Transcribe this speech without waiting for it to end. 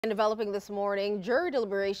And developing this morning, jury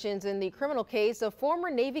deliberations in the criminal case of former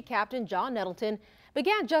Navy Captain John Nettleton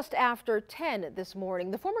began just after 10 this morning.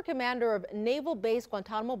 The former commander of Naval Base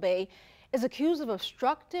Guantanamo Bay is accused of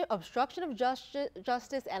obstruction of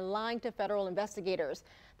justice and lying to federal investigators.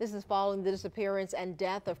 This is following the disappearance and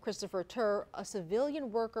death of Christopher Tur, a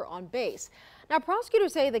civilian worker on base. Now,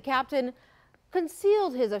 prosecutors say the captain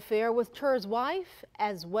concealed his affair with Tur's wife,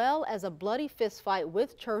 as well as a bloody fistfight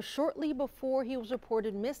with Tur shortly before he was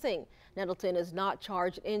reported missing. Nettleton is not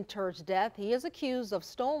charged in Tur's death. He is accused of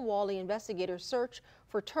stonewalling investigators' search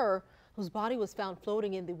for Tur, whose body was found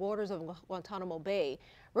floating in the waters of Guantanamo Bay.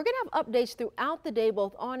 We're going to have updates throughout the day,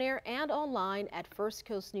 both on air and online at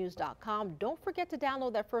firstcoastnews.com. Don't forget to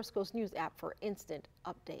download that First Coast News app for instant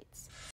updates.